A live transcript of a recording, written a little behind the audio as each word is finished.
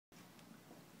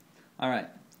Alright,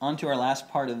 on to our last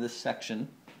part of this section.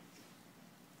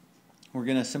 We're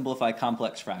going to simplify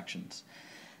complex fractions.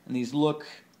 And these look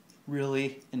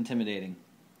really intimidating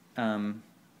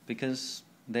because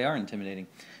they are intimidating.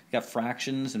 We've got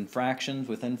fractions and fractions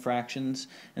within fractions,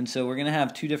 and so we're going to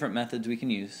have two different methods we can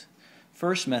use.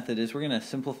 First method is we're going to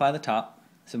simplify the top,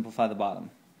 simplify the bottom.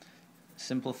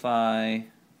 Simplify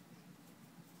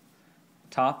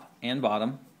top and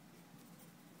bottom,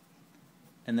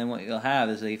 and then what you'll have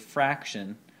is a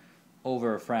fraction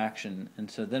over a fraction, and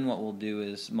so then what we'll do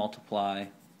is multiply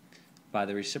by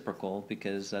the reciprocal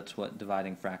because that's what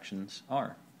dividing fractions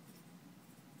are.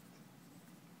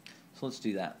 So let's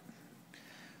do that.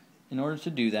 In order to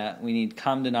do that, we need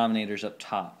common denominators up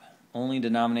top. Only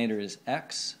denominator is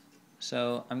x,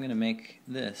 so I'm going to make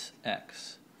this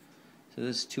x. So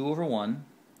this 2 over 1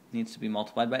 needs to be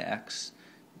multiplied by x,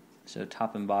 so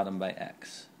top and bottom by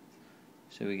x.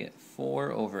 So we get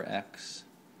 4 over x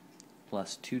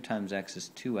plus 2 times x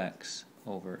is 2x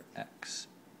over x.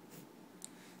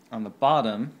 On the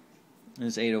bottom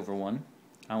is 8 over 1.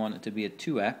 I want it to be a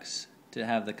 2x to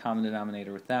have the common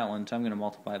denominator with that one, so I'm going to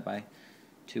multiply it by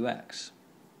 2x.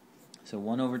 So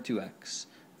 1 over 2x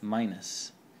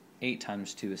minus 8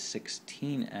 times 2 is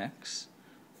 16x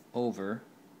over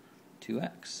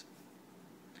 2x.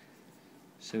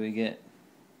 So we get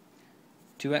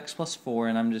 2x plus 4,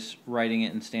 and I'm just writing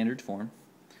it in standard form,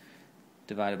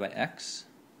 divided by x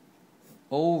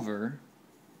over,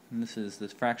 and this is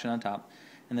this fraction on top,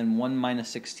 and then 1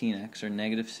 minus 16x, or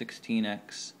negative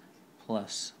 16x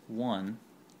plus 1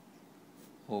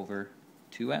 over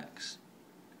 2x.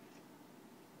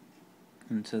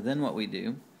 And so then what we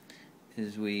do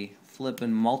is we flip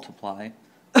and multiply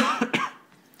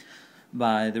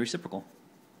by the reciprocal.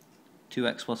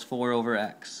 2x plus 4 over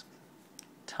x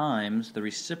times the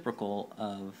reciprocal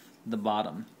of the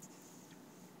bottom.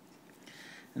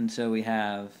 And so we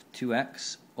have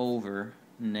 2x over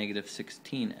negative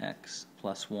 16x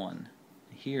plus 1.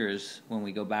 Here's when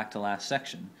we go back to last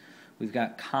section. We've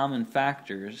got common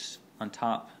factors on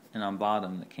top and on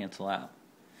bottom that cancel out.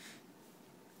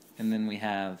 And then we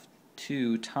have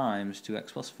 2 times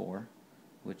 2x plus 4,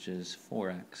 which is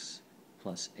 4x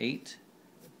plus 8.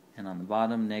 And on the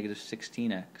bottom, negative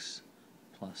 16x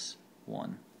plus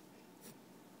 1.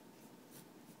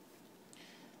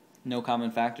 No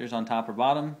common factors on top or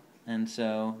bottom, and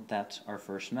so that's our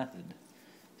first method.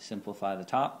 Simplify the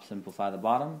top, simplify the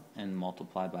bottom, and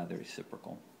multiply by the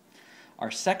reciprocal.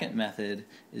 Our second method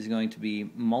is going to be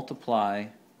multiply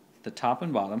the top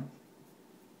and bottom,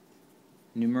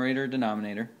 numerator,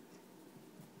 denominator,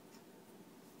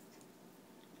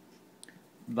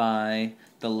 by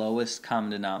the lowest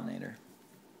common denominator.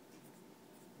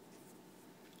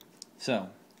 So,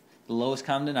 the lowest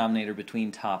common denominator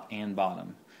between top and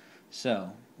bottom.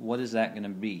 So, what is that going to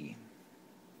be?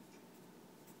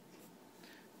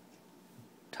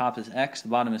 Top is x, the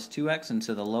bottom is 2x, and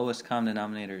so the lowest common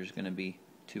denominator is going to be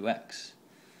 2x.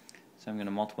 So I'm going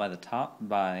to multiply the top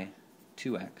by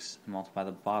 2x and multiply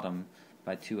the bottom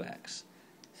by 2x.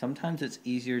 Sometimes it's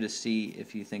easier to see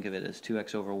if you think of it as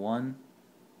 2x over 1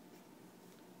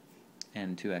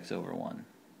 and 2x over 1.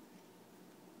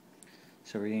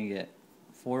 So we're going to get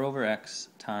 4 over x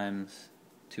times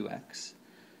 2x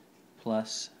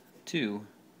plus 2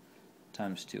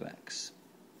 times 2x.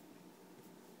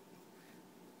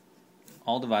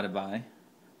 All divided by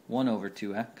 1 over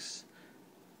 2x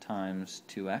times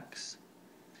 2x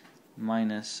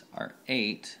minus our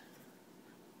 8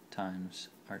 times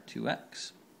our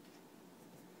 2x.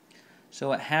 So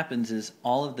what happens is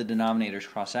all of the denominators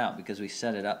cross out because we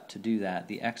set it up to do that.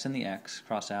 The x and the x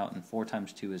cross out, and 4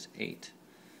 times 2 is 8.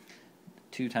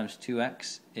 2 times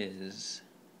 2x is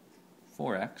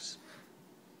 4x.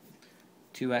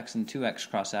 2x and 2x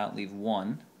cross out, leave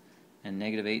 1. And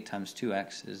negative 8 times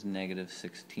 2x is negative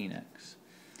 16x.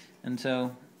 And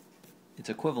so it's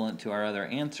equivalent to our other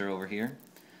answer over here.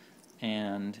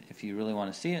 And if you really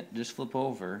want to see it, just flip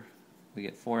over. We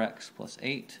get 4x plus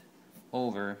 8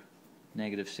 over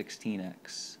negative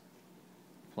 16x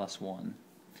plus 1.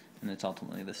 And it's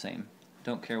ultimately the same.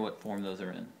 Don't care what form those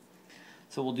are in.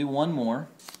 So we'll do one more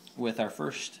with our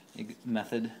first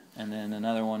method and then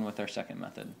another one with our second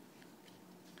method.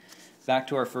 Back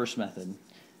to our first method.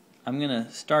 I'm going to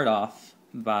start off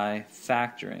by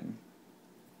factoring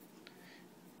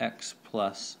x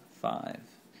plus 5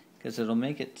 because it'll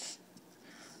make it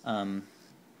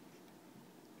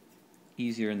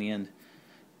easier in the end.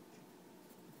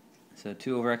 So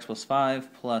 2 over x plus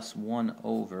 5 plus 1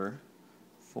 over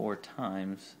 4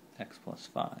 times x plus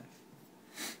 5.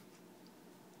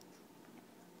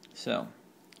 So,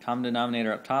 common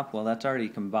denominator up top, well, that's already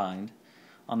combined.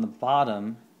 On the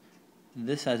bottom,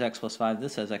 this has x plus 5,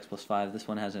 this has x plus 5, this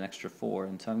one has an extra 4,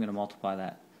 and so I'm going to multiply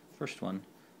that first one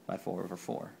by 4 over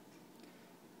 4.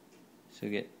 So we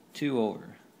get 2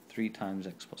 over 3 times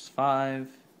x plus 5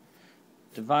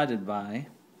 divided by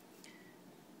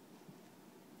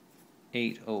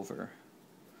 8 over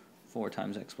 4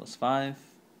 times x plus 5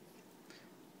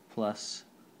 plus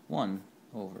 1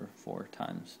 over 4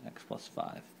 times x plus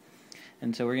 5.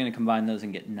 And so we're going to combine those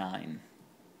and get 9.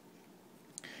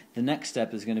 The next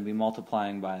step is going to be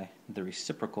multiplying by the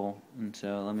reciprocal, and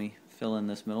so let me fill in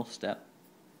this middle step.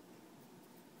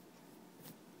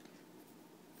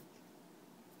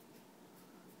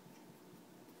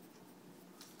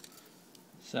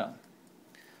 So,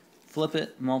 flip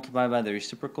it, multiply by the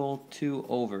reciprocal, 2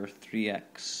 over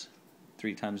 3x,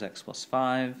 3 times x plus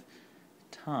 5,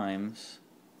 times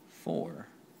 4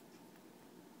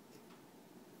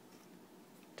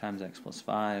 times x plus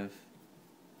 5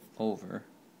 over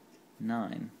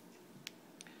 9.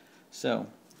 So,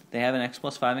 they have an x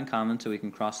plus 5 in common, so we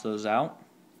can cross those out.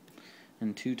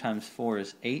 And 2 times 4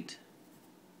 is 8.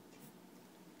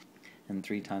 And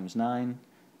 3 times 9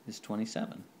 is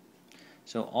 27.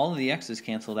 So all of the x's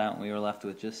canceled out, and we were left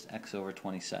with just x over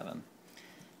 27.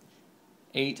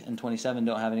 8 and 27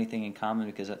 don't have anything in common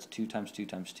because that's 2 times 2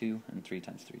 times 2, and 3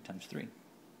 times 3 times 3.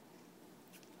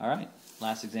 Alright,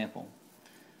 last example.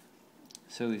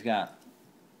 So we've got,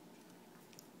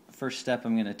 first step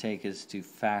I'm going to take is to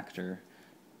factor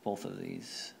both of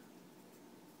these.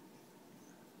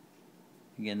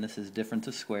 Again, this is difference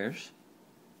of squares.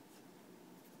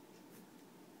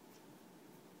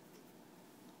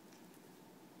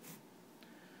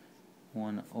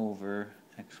 One over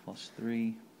x plus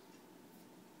 3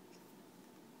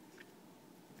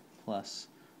 plus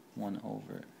 1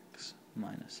 over x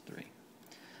minus 3.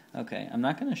 Okay, I'm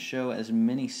not going to show as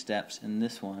many steps in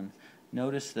this one.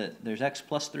 Notice that there's x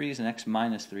plus 3's and x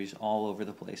minus 3's all over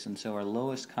the place, and so our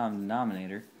lowest common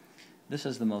denominator, this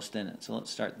has the most in it, so let's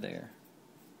start there.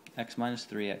 X minus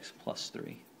 3, x plus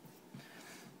 3.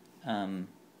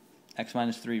 X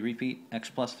minus 3 repeat, x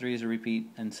plus 3 is a repeat,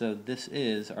 and so this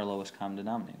is our lowest common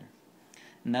denominator.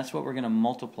 And that's what we're going to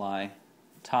multiply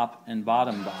top and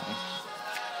bottom by.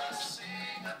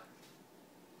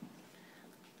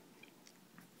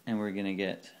 And we're going to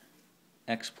get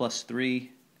x plus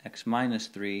 3, x minus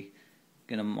 3,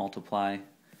 going to multiply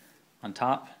on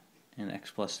top, and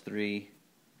x plus 3,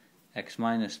 x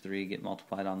minus 3 get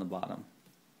multiplied on the bottom.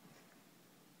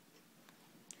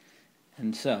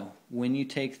 And so, when you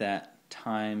take that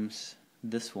times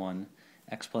this one,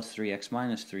 x plus 3, x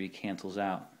minus 3 cancels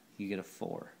out. You get a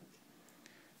 4.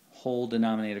 Whole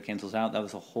denominator cancels out. That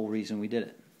was the whole reason we did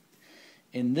it.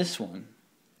 In this one,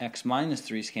 x minus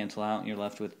 3's cancel out, and you're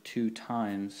left with 2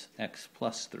 times x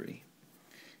plus 3,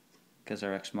 because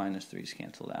our x minus 3's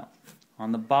canceled out.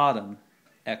 On the bottom,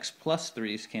 x plus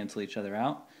 3's cancel each other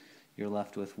out. You're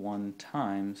left with 1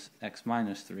 times x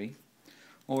minus 3,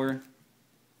 or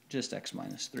just x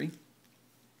minus 3.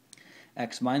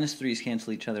 X minus 3's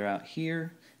cancel each other out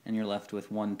here, and you're left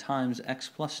with 1 times x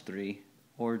plus 3,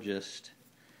 or just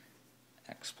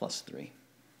x plus 3.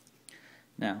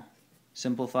 Now,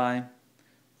 simplify.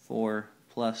 4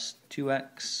 plus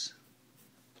 2x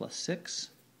plus 6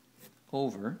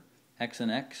 over x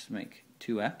and x make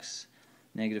 2x.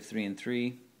 Negative 3 and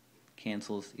 3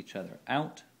 cancels each other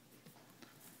out.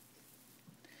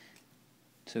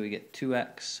 So we get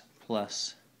 2x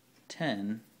plus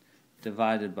 10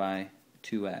 divided by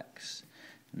 2x.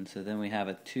 And so then we have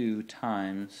a 2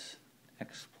 times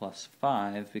x plus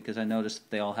 5, because I noticed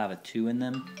they all have a 2 in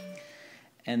them.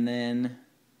 And then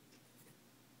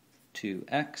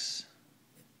 2x,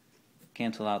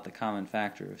 cancel out the common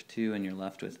factor of 2, and you're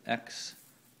left with x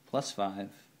plus 5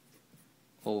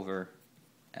 over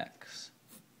x.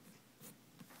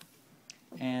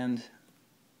 And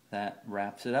that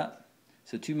wraps it up.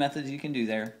 So 2 methods you can do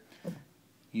there.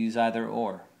 Use either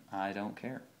or. I don't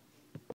care.